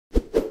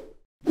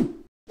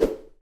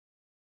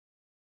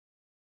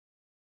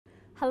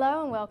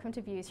Hello and welcome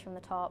to Views from the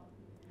Top.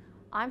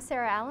 I'm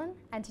Sarah Allen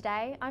and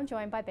today I'm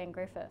joined by Ben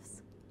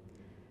Griffiths.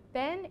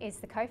 Ben is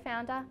the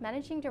co-founder,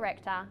 managing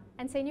director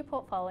and senior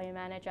portfolio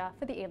manager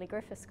for the Eley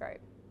Griffiths Group.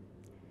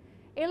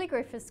 Eley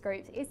Griffiths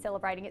Group is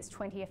celebrating its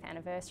 20th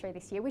anniversary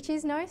this year, which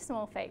is no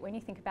small feat when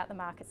you think about the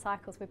market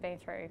cycles we've been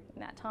through in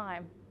that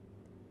time.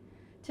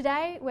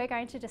 Today we're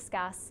going to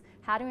discuss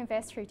how to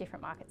invest through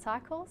different market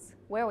cycles,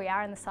 where we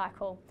are in the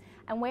cycle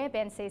and where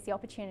Ben sees the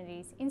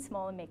opportunities in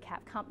small and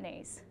mid-cap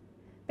companies.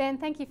 Ben,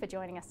 thank you for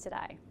joining us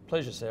today.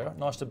 Pleasure, Sarah.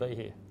 Nice to be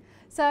here.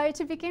 So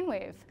to begin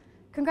with,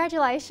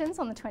 congratulations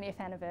on the 20th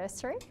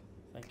anniversary.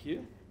 Thank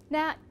you.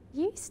 Now,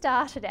 you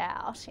started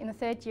out in the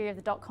third year of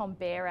the dot-com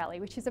bear rally,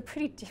 which is a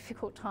pretty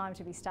difficult time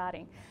to be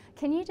starting.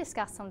 Can you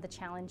discuss some of the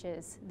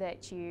challenges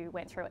that you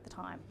went through at the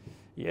time?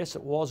 Yes,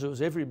 it was. It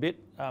was every bit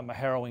a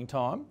harrowing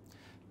time.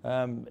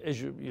 As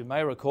you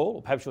may recall,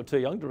 or perhaps you're too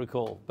young to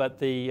recall, but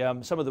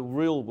some of the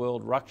real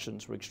world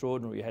ructions were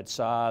extraordinary. You had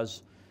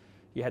SARS,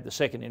 you had the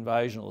second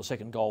invasion or the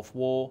second Gulf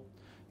War,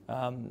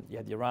 you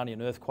had the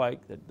Iranian earthquake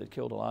that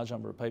killed a large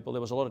number of people.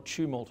 There was a lot of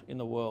tumult in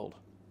the world.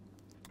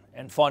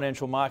 And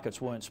financial markets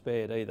weren't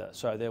spared either,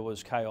 so there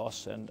was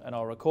chaos. And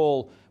I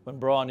recall when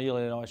Brian,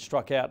 Eley and I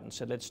struck out and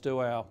said, let's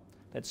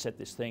set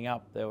this thing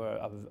up, there were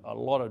a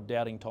lot of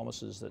doubting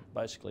Thomases that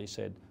basically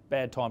said,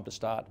 bad time to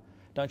start.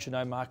 Don't you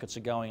know markets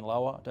are going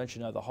lower? Don't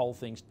you know the whole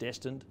thing's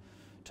destined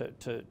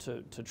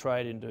to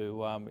trade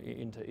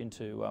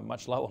into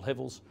much lower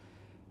levels?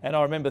 And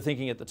I remember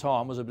thinking at the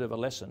time, was a bit of a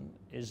lesson,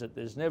 is that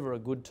there's never a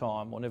good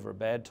time or never a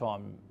bad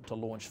time to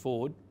launch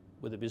forward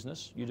with a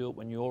business. You do it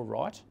when you're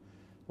right,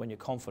 when you're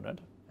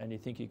confident, and you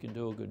think you can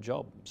do a good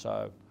job.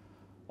 So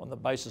on the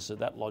basis of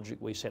that logic,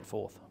 we set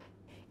forth.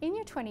 In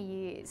your 20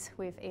 years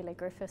with Eley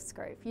Griffiths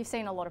Group, you've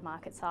seen a lot of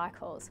market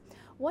cycles.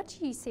 What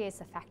do you see as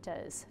the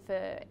factors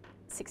for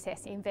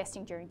success in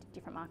investing during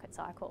different market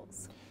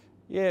cycles?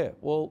 Yeah,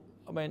 well,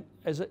 I mean,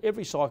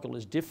 every cycle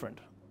is different.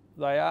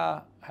 They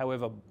are,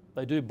 however,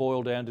 they do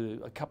boil down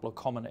to a couple of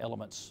common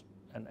elements.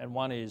 And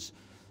one is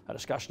a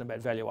discussion about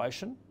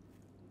valuation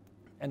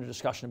and a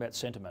discussion about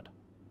sentiment.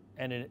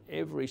 And in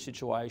every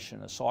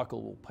situation, a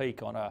cycle will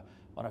peak on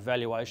a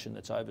valuation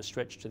that's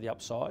overstretched to the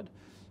upside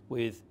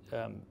with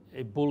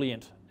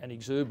ebullient and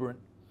exuberant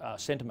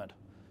sentiment.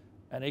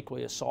 And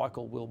equally, a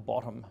cycle will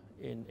bottom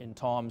in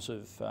times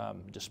of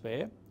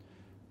despair,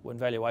 when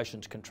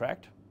valuations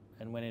contract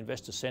and when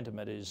investor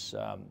sentiment is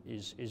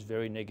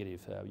very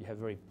negative. You have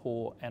very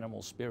poor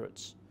animal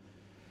spirits.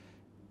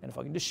 And if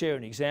I can just share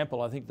an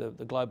example, I think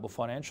the global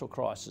financial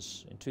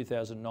crisis in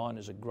 2009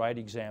 is a great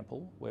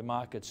example where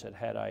markets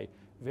had a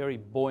very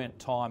buoyant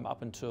time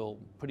up until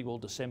pretty well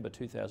December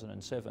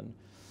 2007,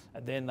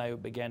 and then they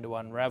began to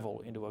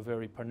unravel into a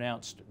very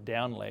pronounced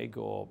down leg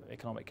or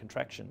economic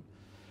contraction.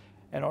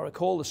 And I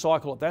recall the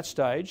cycle at that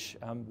stage,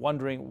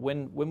 wondering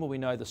when will we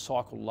know the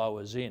cycle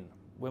lowers in?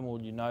 When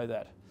will you know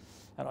that?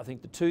 And I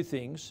think the two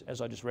things,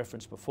 as I just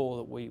referenced before,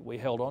 that we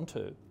held on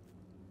to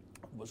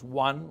was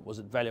one, was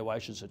that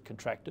valuations had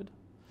contracted.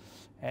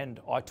 And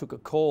I took a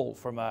call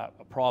from a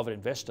private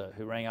investor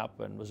who rang up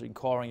and was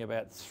inquiring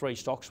about 3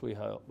 stocks we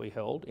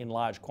held in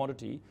large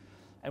quantity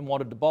and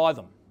wanted to buy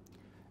them.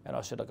 And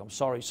I said, look, I'm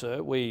sorry,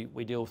 sir, we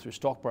deal through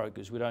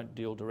stockbrokers, we don't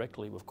deal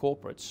directly with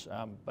corporates,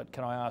 but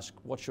can I ask,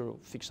 what's your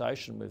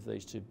fixation with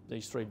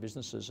these 3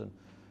 businesses and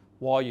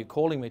why are you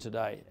calling me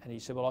today? And he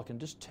said, well, I can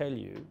just tell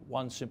you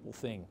one simple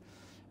thing.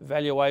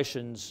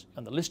 Valuations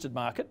in the listed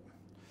market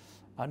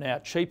are now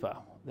cheaper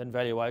than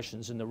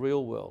valuations in the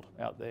real world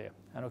out there.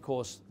 And of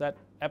course, that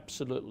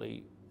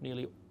absolutely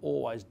nearly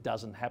always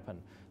doesn't happen.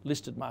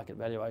 Listed market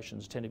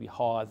valuations tend to be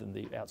higher than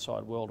the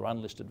outside world or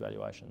unlisted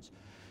valuations.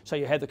 So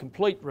you had the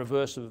complete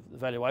reverse of the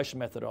valuation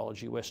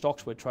methodology where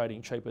stocks were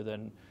trading cheaper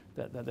than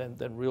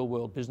real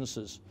world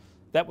businesses.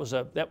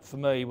 That for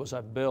me was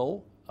a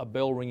bell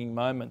ringing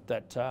moment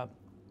that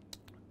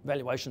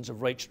valuations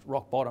have reached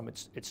rock bottom.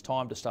 It's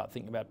time to start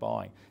thinking about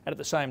buying. And at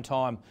the same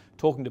time,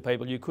 talking to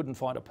people, you couldn't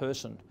find a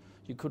person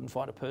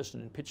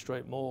in Pitt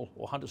Street Mall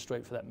or Hunter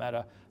Street for that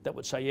matter that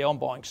would say, yeah, I'm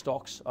buying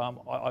stocks,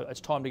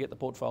 it's time to get the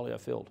portfolio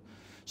filled.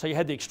 So you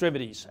had the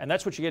extremities, and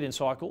that's what you get in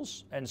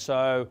cycles.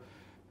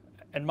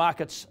 And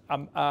markets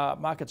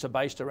are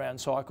based around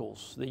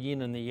cycles, the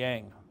yin and the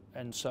yang.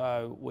 And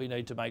so we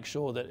need to make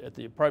sure that at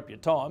the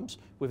appropriate times,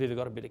 we've either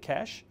got a bit of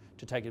cash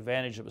to take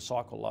advantage of a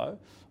cycle low,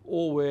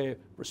 or we're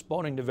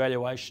responding to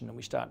valuation and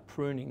we start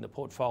pruning the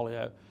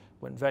portfolio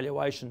when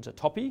valuations are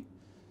toppy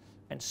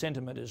and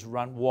sentiment is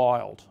run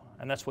wild.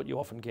 And that's what you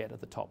often get at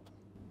the top.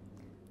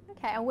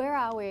 Okay, and where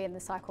are we in the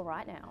cycle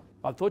right now?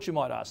 I thought you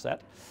might ask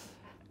that.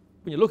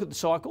 When you look at the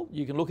cycle,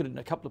 you can look at it in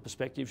a couple of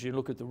perspectives. You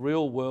look at the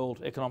real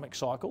world economic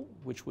cycle,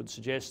 which would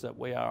suggest that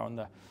we are on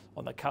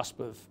the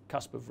cusp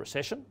of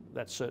recession.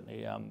 That's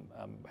certainly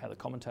how the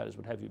commentators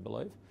would have you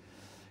believe.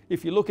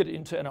 If you look at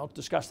it and I'll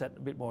discuss that a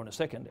bit more in a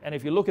second, and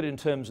if you look at it in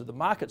terms of the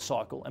market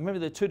cycle, and remember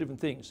there are 2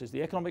 different things. There's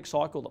the economic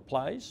cycle that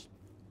plays,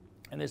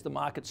 and there's the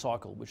market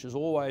cycle, which is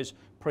always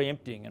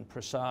preempting and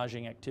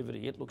presaging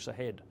activity. It looks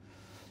ahead.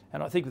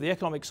 And I think the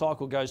economic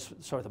cycle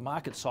the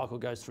market cycle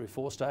goes through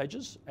 4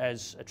 stages,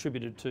 as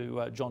attributed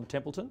to John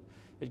Templeton.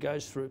 It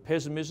goes through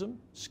pessimism,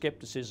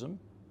 scepticism,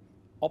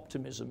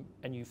 optimism,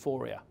 and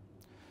euphoria.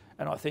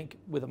 And I think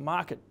with a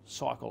market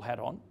cycle hat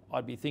on,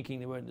 I'd be thinking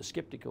that we're in the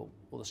sceptical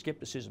or the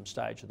scepticism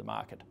stage of the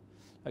market.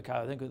 Okay,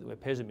 I think we're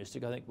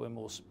pessimistic. I think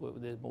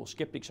there's more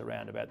skeptics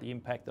around about the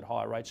impact that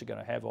higher rates are going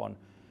to have on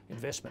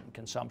investment and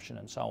consumption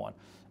and so on.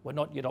 We're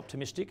not yet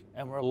optimistic,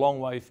 and we're a long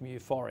way from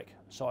euphoric.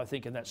 So I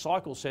think in that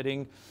cycle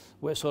setting,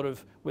 we're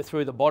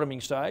through the bottoming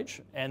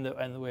stage, and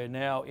we're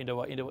now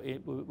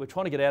we're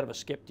trying to get out of a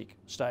skeptic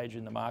stage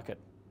in the market.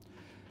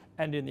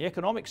 And in the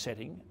economic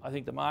setting, I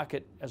think the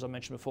market, as I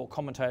mentioned before,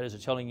 commentators are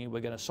telling you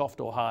we're going to soft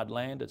or hard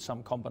land at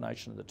some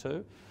combination of the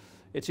two.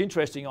 It's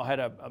interesting, I had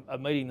a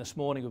meeting this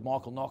morning with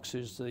Michael Knox,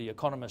 who's the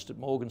economist at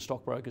Morgan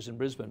Stockbrokers in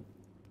Brisbane,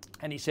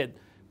 and he said,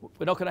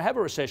 we're not going to have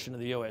a recession in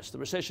the US. The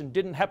recession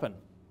didn't happen,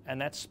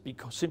 and that's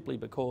simply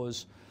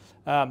because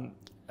the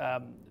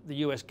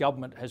US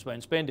government has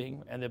been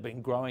spending and they've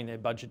been growing their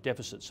budget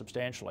deficit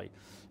substantially.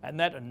 And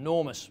that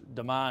enormous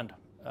demand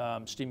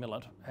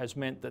stimulant has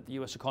meant that the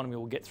US economy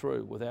will get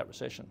through without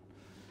recession.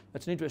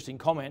 That's an interesting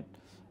comment.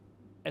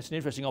 It's an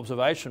interesting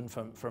observation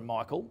from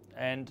Michael,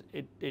 and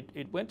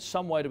it went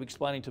some way to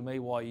explaining to me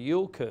why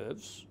yield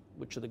curves,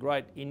 which are the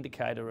great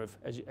indicator of,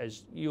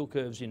 as yield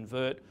curves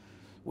invert,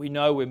 we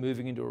know we're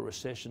moving into a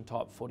recession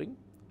type footing,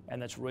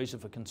 and that's reason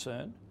for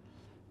concern.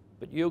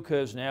 But yield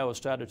curves now have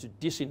started to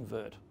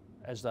disinvert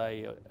as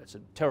it's a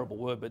terrible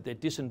word, but they're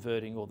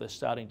disinverting, or they're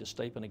starting to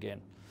steepen again.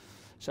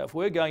 So if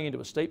we're going into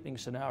a steepening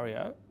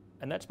scenario,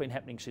 and that's been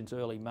happening since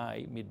early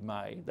May,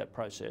 mid-May, that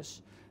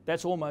process,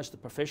 that's almost the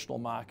professional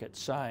market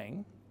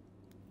saying,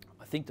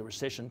 I think the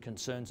recession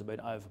concerns have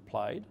been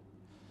overplayed.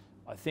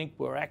 I think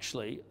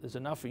there's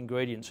enough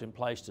ingredients in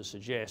place to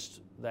suggest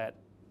that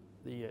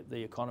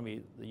the economy,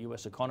 the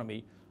US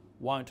economy,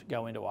 won't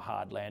go into a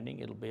hard landing.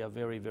 It'll be a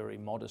very, very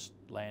modest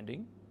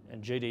landing,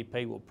 and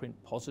GDP will print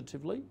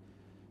positively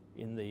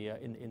in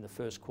the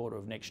first quarter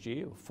of next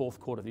year, or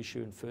fourth quarter of this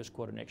year and first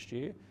quarter next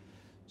year,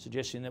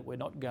 suggesting that we're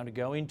not going to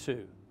go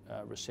into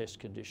recessed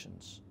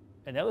conditions.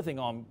 And the other thing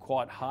I'm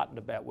quite heartened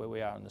about where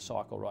we are in the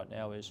cycle right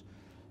now is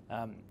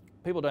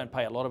people don't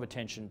pay a lot of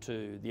attention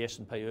to the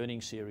S&P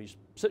earnings series,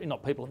 certainly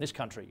not people in this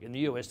country. In the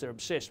US, they're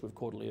obsessed with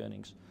quarterly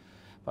earnings.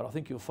 But I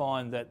think you'll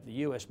find that the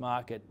US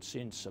market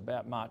since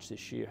about March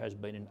this year has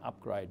been in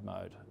upgrade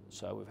mode.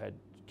 So we've had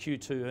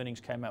Q2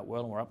 earnings came out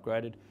well and were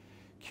upgraded.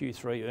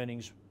 Q3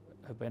 earnings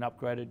have been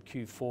upgraded.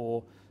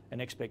 Q4 and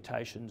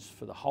expectations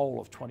for the whole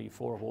of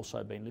 24 have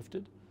also been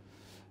lifted.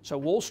 So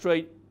Wall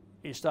Street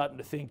is starting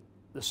to think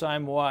the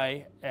same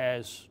way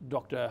as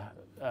Dr.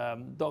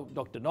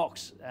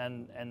 Knox,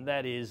 and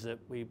that is that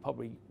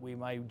we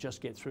may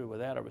just get through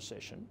without a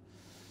recession.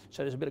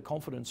 So there's a bit of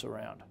confidence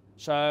around.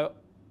 So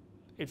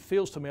it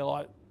feels to me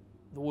like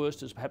the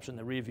worst is perhaps in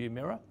the rearview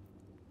mirror,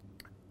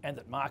 and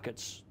that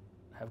markets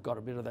have got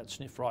a bit of that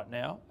sniff right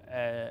now,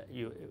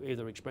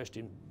 either expressed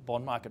in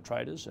bond market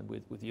traders and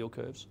with yield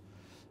curves,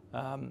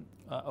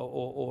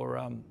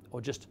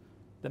 or just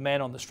the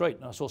man on the street.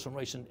 And I saw some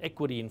recent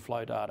equity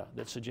inflow data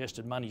that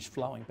suggested money's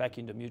flowing back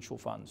into mutual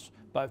funds,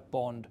 both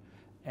bond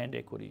and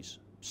equities.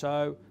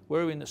 So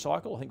where are we in the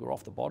cycle? I think we're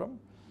off the bottom.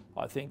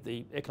 I think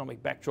the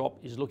economic backdrop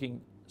is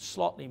looking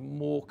slightly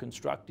more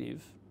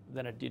constructive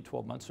than it did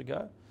 12 months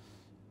ago.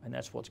 And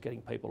that's what's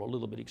getting people a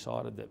little bit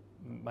excited that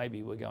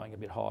maybe we're going a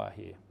bit higher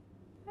here.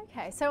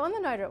 Okay, so on the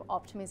note of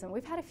optimism,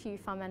 we've had a few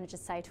fund managers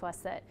say to us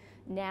that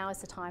now is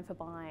the time for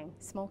buying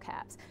small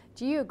caps.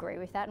 Do you agree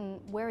with that,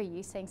 and where are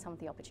you seeing some of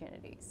the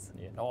opportunities?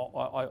 Yeah, no,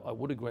 I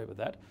would agree with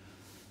that.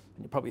 And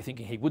you're probably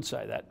thinking he would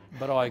say that,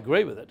 but I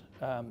agree with it,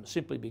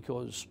 simply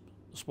because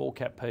the small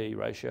cap PE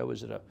ratio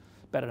is at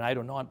about an 8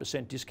 or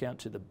 9% discount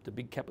to the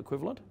big cap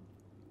equivalent.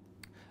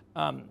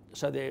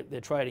 So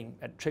they're trading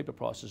at cheaper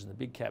prices than the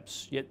big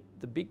caps, yet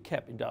the big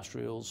cap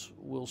industrials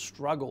will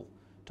struggle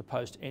to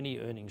post any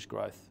earnings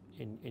growth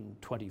in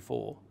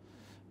 24,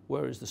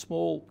 whereas the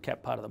small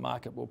cap part of the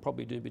market will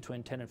probably do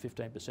between 10 and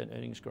 15%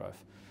 earnings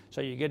growth. So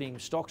you're getting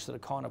stocks that are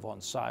kind of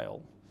on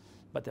sale,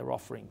 but they're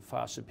offering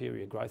far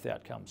superior growth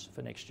outcomes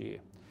for next year.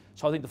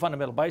 So I think the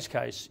fundamental base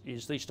case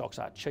is these stocks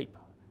are cheap.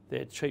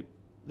 They're cheap.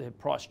 They're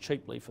priced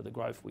cheaply for the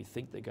growth we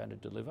think they're going to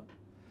deliver.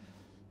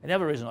 And the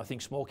other reason I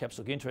think small caps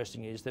look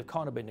interesting is they've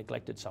kind of been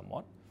neglected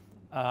somewhat.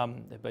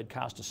 They've been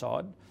cast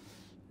aside.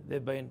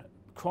 They've been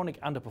chronic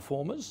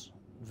underperformers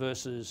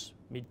versus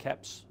mid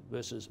caps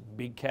versus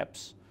big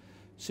caps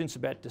since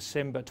about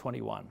December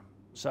 21.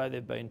 So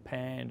they've been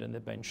panned and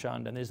they've been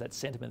shunned, and there's that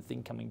sentiment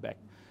thing coming back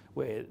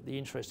where the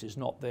interest is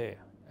not there.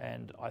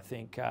 And I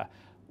think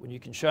when you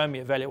can show me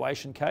a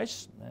valuation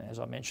case, as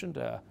I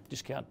mentioned,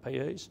 discount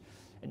PEs,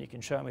 and you can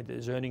show me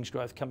there's earnings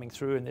growth coming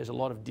through and there's a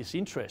lot of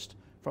disinterest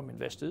from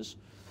investors,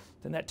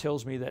 then that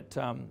tells me that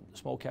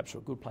small caps are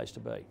a good place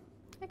to be.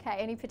 Okay,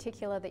 any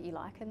particular that you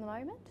like in the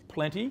moment?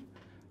 Plenty.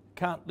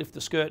 Can't lift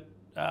the skirt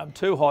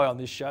too high on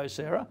this show,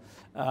 Sarah,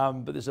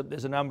 but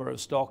there's a number of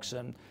stocks,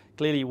 and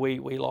clearly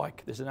we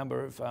like, there's a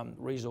number of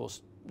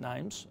resource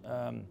names.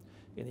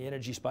 in the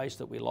energy space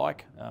that we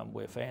like.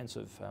 We're fans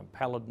of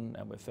Paladin,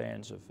 and we're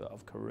fans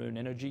of Karoon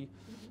Energy.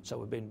 So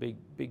we've been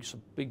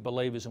big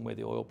believers in where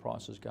the oil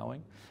price is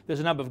going. There's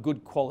a number of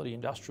good quality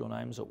industrial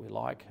names that we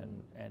like,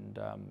 and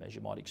as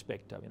you might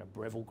expect,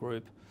 Breville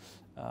Group.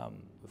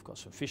 We've got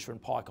some Fisher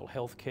and Paykel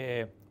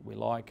Healthcare we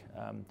like.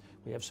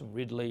 We have some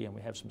Ridley, and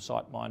we have some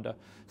SiteMinder.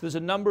 So there's a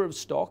number of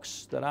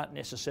stocks that aren't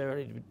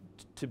necessarily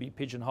to be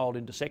pigeonholed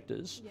into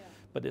sectors,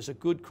 but there's a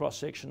good cross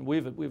section.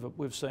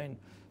 We've seen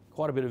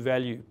quite a bit of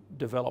value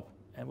develop,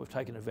 and we've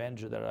taken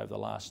advantage of that over the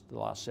last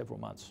several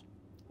months.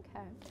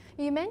 Okay.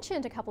 You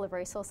mentioned a couple of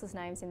resources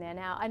names in there.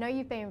 Now, I know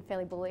you've been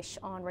fairly bullish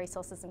on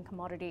resources and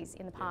commodities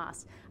in the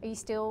past. Are you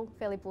still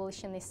fairly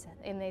bullish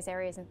in these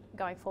areas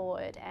going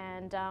forward?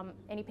 And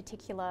any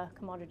particular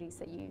commodities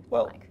that you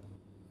like?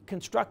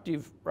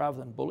 Constructive rather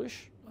than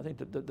bullish. I think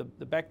that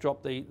the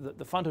backdrop,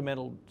 the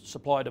fundamental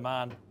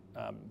supply-demand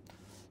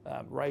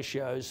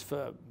ratios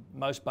for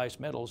most base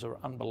metals are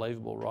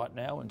unbelievable right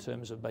now in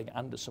terms of being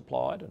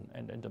undersupplied,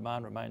 and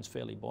demand remains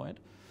fairly buoyant.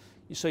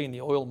 You see in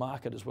the oil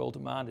market as well,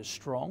 demand is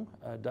strong.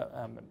 I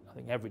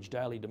think average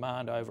daily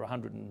demand over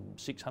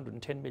 106,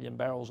 110 million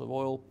barrels of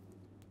oil.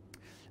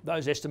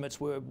 Those estimates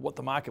were what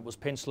the market was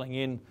penciling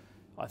in,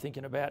 I think,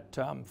 in about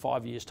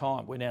 5 years'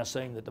 time. We're now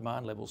seeing the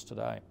demand levels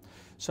today.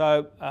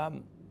 So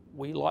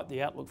we like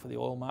the outlook for the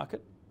oil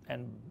market,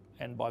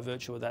 and by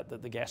virtue of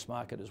that, the gas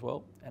market as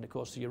well, and of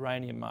course the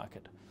uranium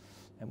market.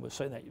 And we've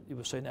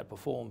seen that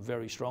perform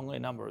very strongly. A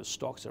number of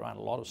stocks, there aren't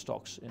a lot of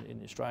stocks in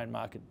the Australian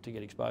market to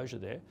get exposure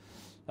there,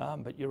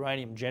 but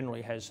uranium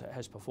generally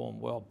has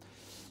performed well,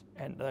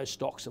 and those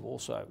stocks have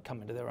also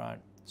come into their own.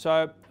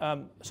 So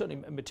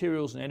certainly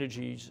materials and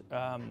energies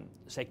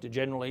sector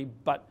generally,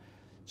 but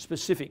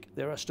specific,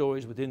 there are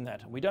stories within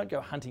that. We don't go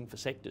hunting for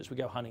sectors, we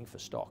go hunting for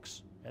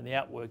stocks, and the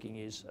outworking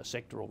is a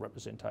sectoral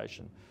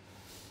representation.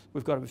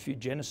 We've got a few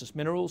Genesis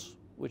Minerals,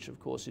 which of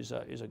course is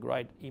a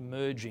great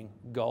emerging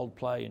gold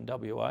play in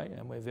WA,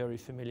 and we're very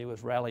familiar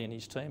with Raleigh and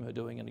his team, who are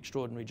doing an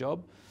extraordinary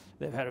job.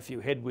 They've had a few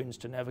headwinds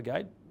to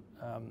navigate,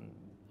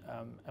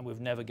 and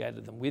we've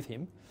navigated them with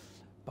him,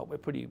 but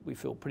we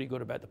feel pretty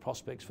good about the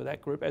prospects for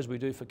that group, as we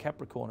do for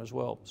Capricorn as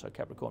well. So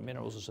Capricorn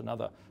Minerals is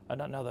another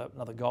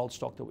gold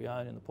stock that we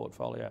own in the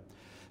portfolio.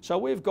 So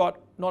we've got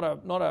not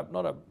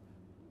a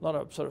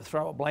sort of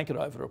throw a blanket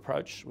over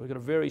approach. We've got a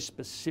very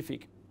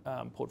specific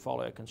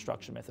portfolio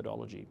construction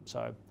methodology.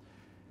 So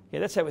yeah,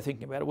 that's how we're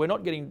thinking about it. We're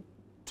not getting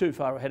too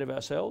far ahead of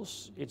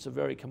ourselves. It's a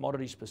very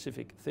commodity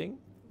specific thing.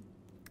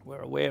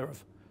 We're aware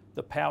of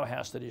the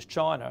powerhouse that is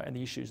China and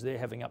the issues they're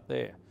having up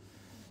there.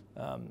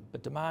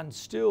 But demand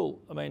still,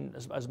 I mean,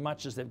 as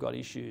much as they've got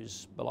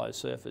issues below the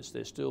surface,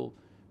 there's still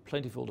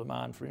plentiful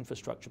demand for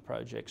infrastructure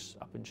projects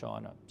up in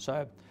China.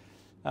 So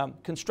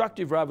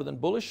constructive rather than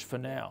bullish for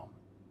now,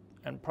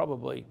 and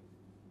probably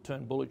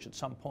turn bullish at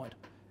some point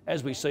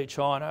as we see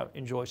China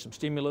enjoy some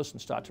stimulus and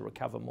start to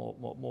recover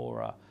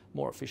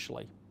more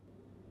officially.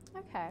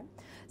 Okay,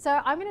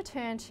 so I'm going to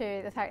turn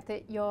to the fact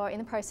that you're in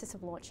the process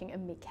of launching a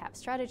mid-cap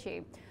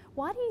strategy.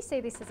 Why do you see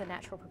this as a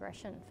natural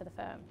progression for the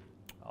firm?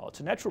 Oh, it's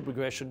a natural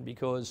progression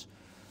because,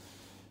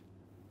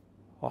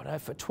 I don't know,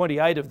 for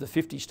 28 of the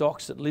 50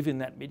 stocks that live in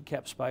that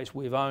mid-cap space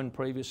we've owned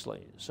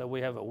previously. So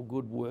we have a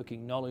good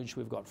working knowledge.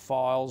 We've got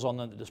files on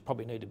them that just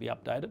probably need to be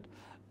updated.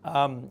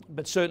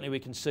 But certainly we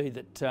can see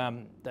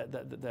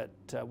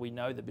that we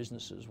know the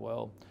business as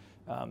well.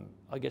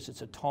 I guess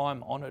it's a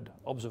time-honoured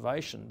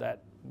observation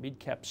that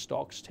mid-cap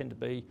stocks tend to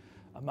be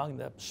among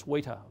the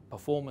sweeter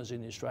performers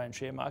in the Australian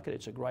share market.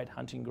 It's a great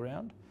hunting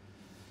ground.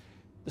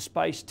 The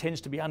space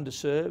tends to be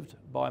underserved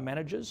by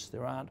managers.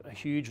 There aren't a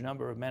huge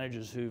number of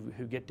managers who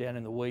get down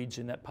in the weeds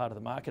in that part of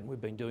the market, and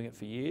we've been doing it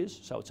for years,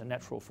 so it's a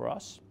natural for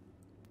us.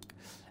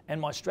 And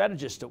my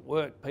strategist at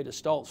work, Peter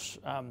Stoltz,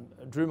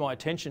 drew my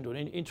attention to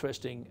an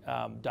interesting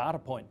data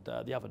point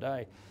the other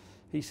day.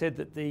 He said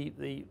that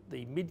the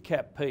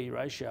mid-cap P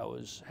ratio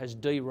has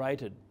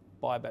derated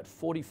by about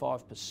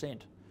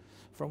 45%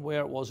 from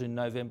where it was in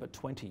November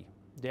 20,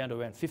 down to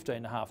around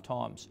 15.5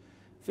 times.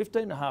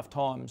 15.5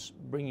 times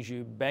brings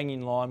you bang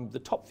in line with the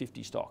top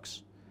 50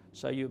 stocks.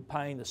 So you're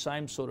paying the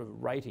same sort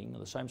of rating, or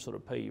the same sort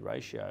of P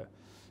ratio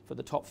for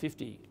the top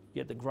 50,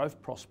 yet the growth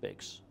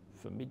prospects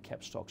for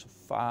mid-cap stocks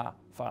are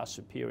far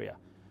superior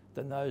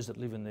than those that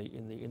live in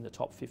the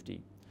top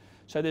 50.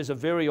 So there's a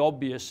very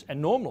obvious, and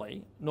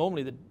normally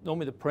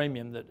the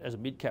premium that as a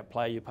mid-cap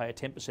player you pay a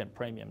 10%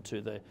 premium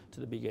to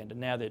the big end, and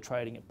now they're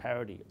trading at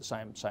parity at the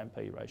same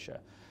P ratio.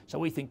 So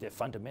we think they're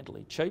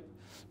fundamentally cheap.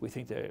 We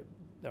think they're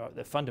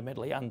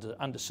fundamentally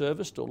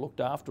underserviced or looked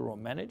after or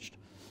managed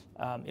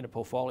in a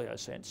portfolio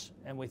sense,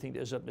 and we think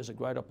there's a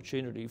great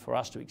opportunity for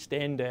us to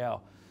extend our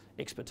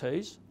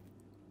expertise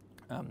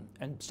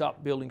and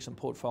start building some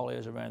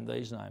portfolios around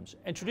these names.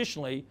 And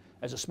traditionally,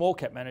 as a small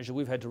cap manager,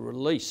 we've had to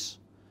release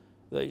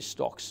these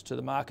stocks to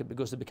the market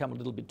because they've become a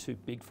little bit too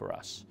big for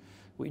us.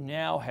 We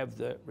now have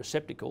the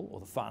receptacle, or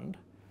the fund,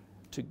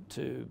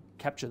 to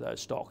capture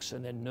those stocks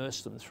and then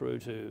nurse them through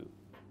to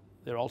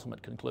their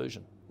ultimate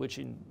conclusion, which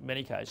in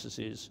many cases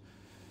is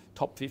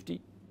top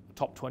 50,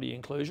 top 20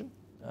 inclusion.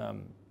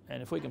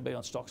 And if we can be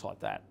on stocks like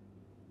that,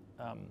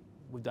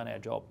 we've done our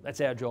job.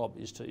 That's our job,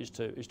 is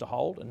to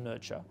hold and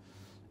nurture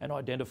and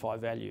identify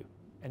value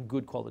and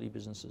good quality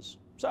businesses.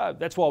 So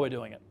that's why we're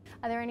doing it.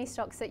 Are there any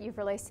stocks that you've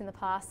released in the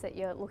past that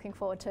you're looking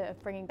forward to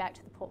bringing back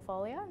to the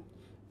portfolio?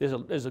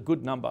 There's a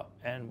good number,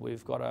 and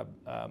we've got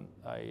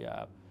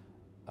a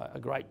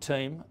great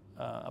team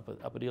up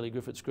at Eley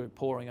Griffiths Group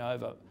poring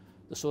over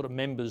the sort of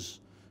members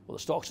or the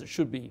stocks that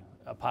should be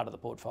a part of the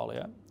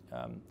portfolio.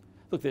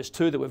 Look, there's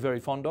two that we're very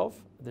fond of.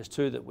 There's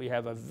two that we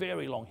have a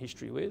very long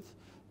history with.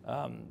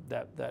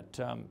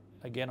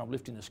 Again, I'm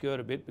lifting the skirt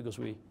a bit because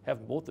we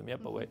haven't bought them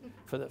yet, but we're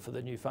for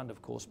the new fund,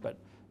 of course. But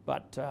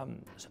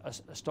a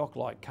stock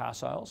like car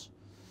sales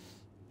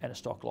and a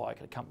stock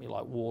like a company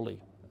like Worley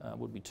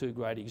would be two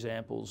great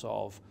examples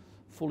of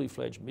fully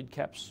fledged mid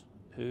caps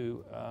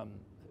who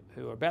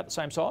are about the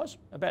same size,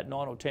 about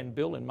 9 or 10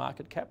 bill in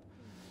market cap.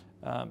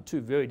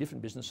 Two very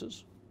different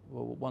businesses.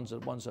 Well, one's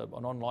an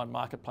online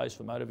marketplace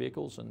for motor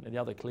vehicles, and the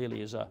other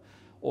clearly is a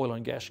oil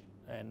and gas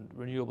and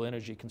renewable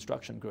energy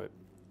construction group.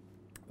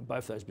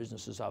 Both those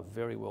businesses are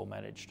very well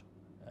managed.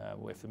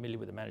 We're familiar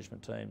with the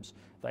management teams.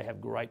 They have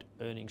great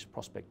earnings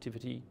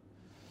prospectivity.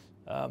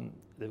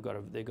 They've got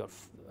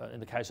in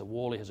the case of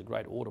Worley, has a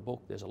great order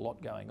book. There's a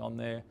lot going on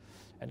there,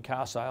 and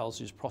car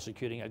sales is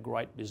prosecuting a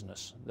great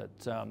business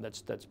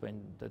that's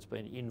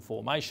been in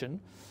formation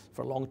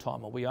for a long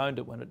time. Well, we owned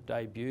it when it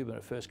debuted, when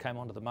it first came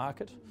onto the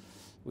market.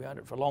 We owned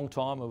it for a long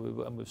time,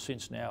 and we've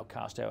since now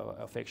cast our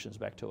affections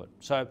back to it.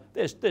 So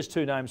there's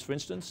two names, for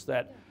instance,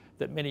 that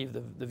many of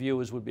the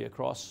viewers would be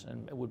across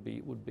and would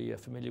be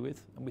familiar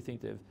with, and we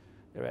think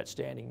they're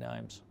outstanding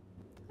names.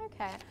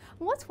 Okay.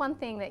 What's one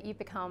thing that you've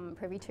become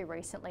privy to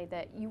recently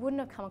that you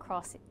wouldn't have come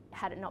across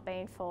had it not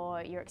been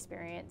for your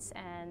experience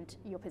and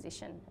your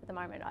position at the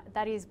moment?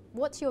 That is,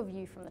 what's your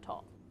view from the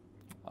top?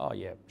 Oh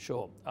yeah,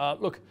 sure.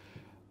 Look,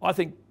 I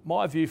think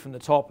my view from the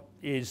top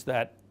is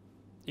that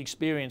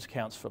experience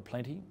counts for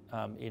plenty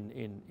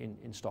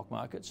in stock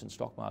markets and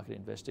stock market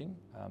investing.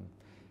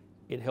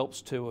 It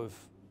helps to have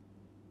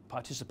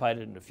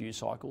participated in a few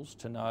cycles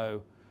to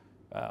know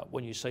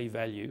when you see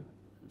value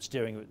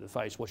staring you at the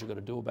face what you've got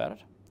to do about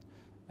it.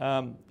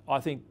 I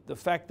think the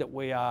fact that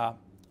we are,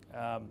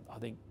 I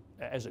think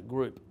as a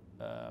group,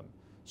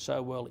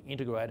 so well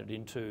integrated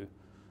into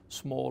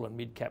small and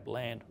mid-cap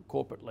land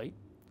corporately,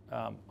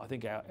 I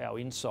think our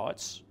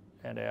insights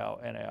and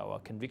our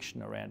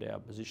conviction around our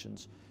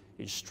positions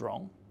is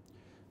strong.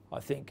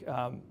 I think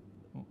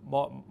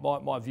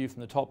my view from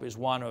the top is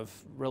one of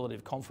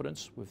relative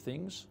confidence with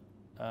things,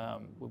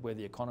 with where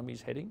the economy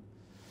is heading.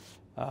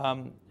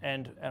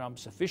 And I'm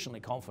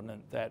sufficiently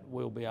confident that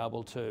we'll be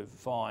able to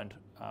find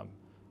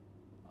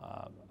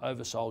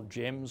oversold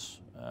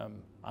gems,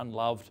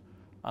 unloved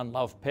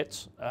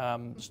pets,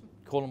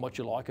 call them what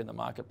you like in the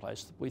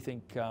marketplace. We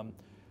think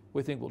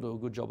we'll do a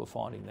good job of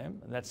finding them,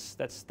 and that's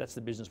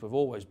the business we've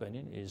always been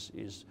in,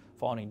 is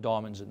finding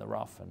diamonds in the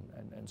rough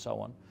and so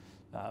on.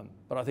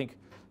 But I think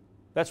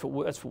that's what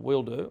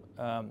we'll do,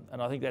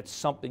 and I think that's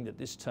something that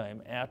this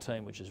team, our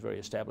team, which is very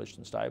established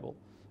and stable,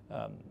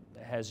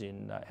 has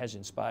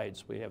in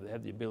spades. We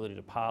have the ability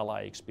to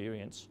parlay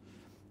experience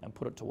and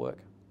put it to work.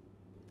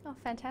 Oh,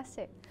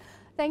 fantastic.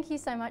 Thank you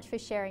so much for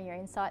sharing your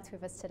insights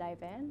with us today,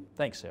 Ben.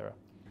 Thanks, Sarah.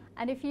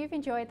 And if you've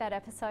enjoyed that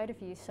episode of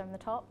Views from the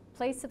Top,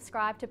 please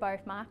subscribe to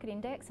both Market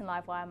Index and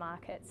Livewire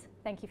Markets.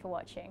 Thank you for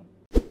watching.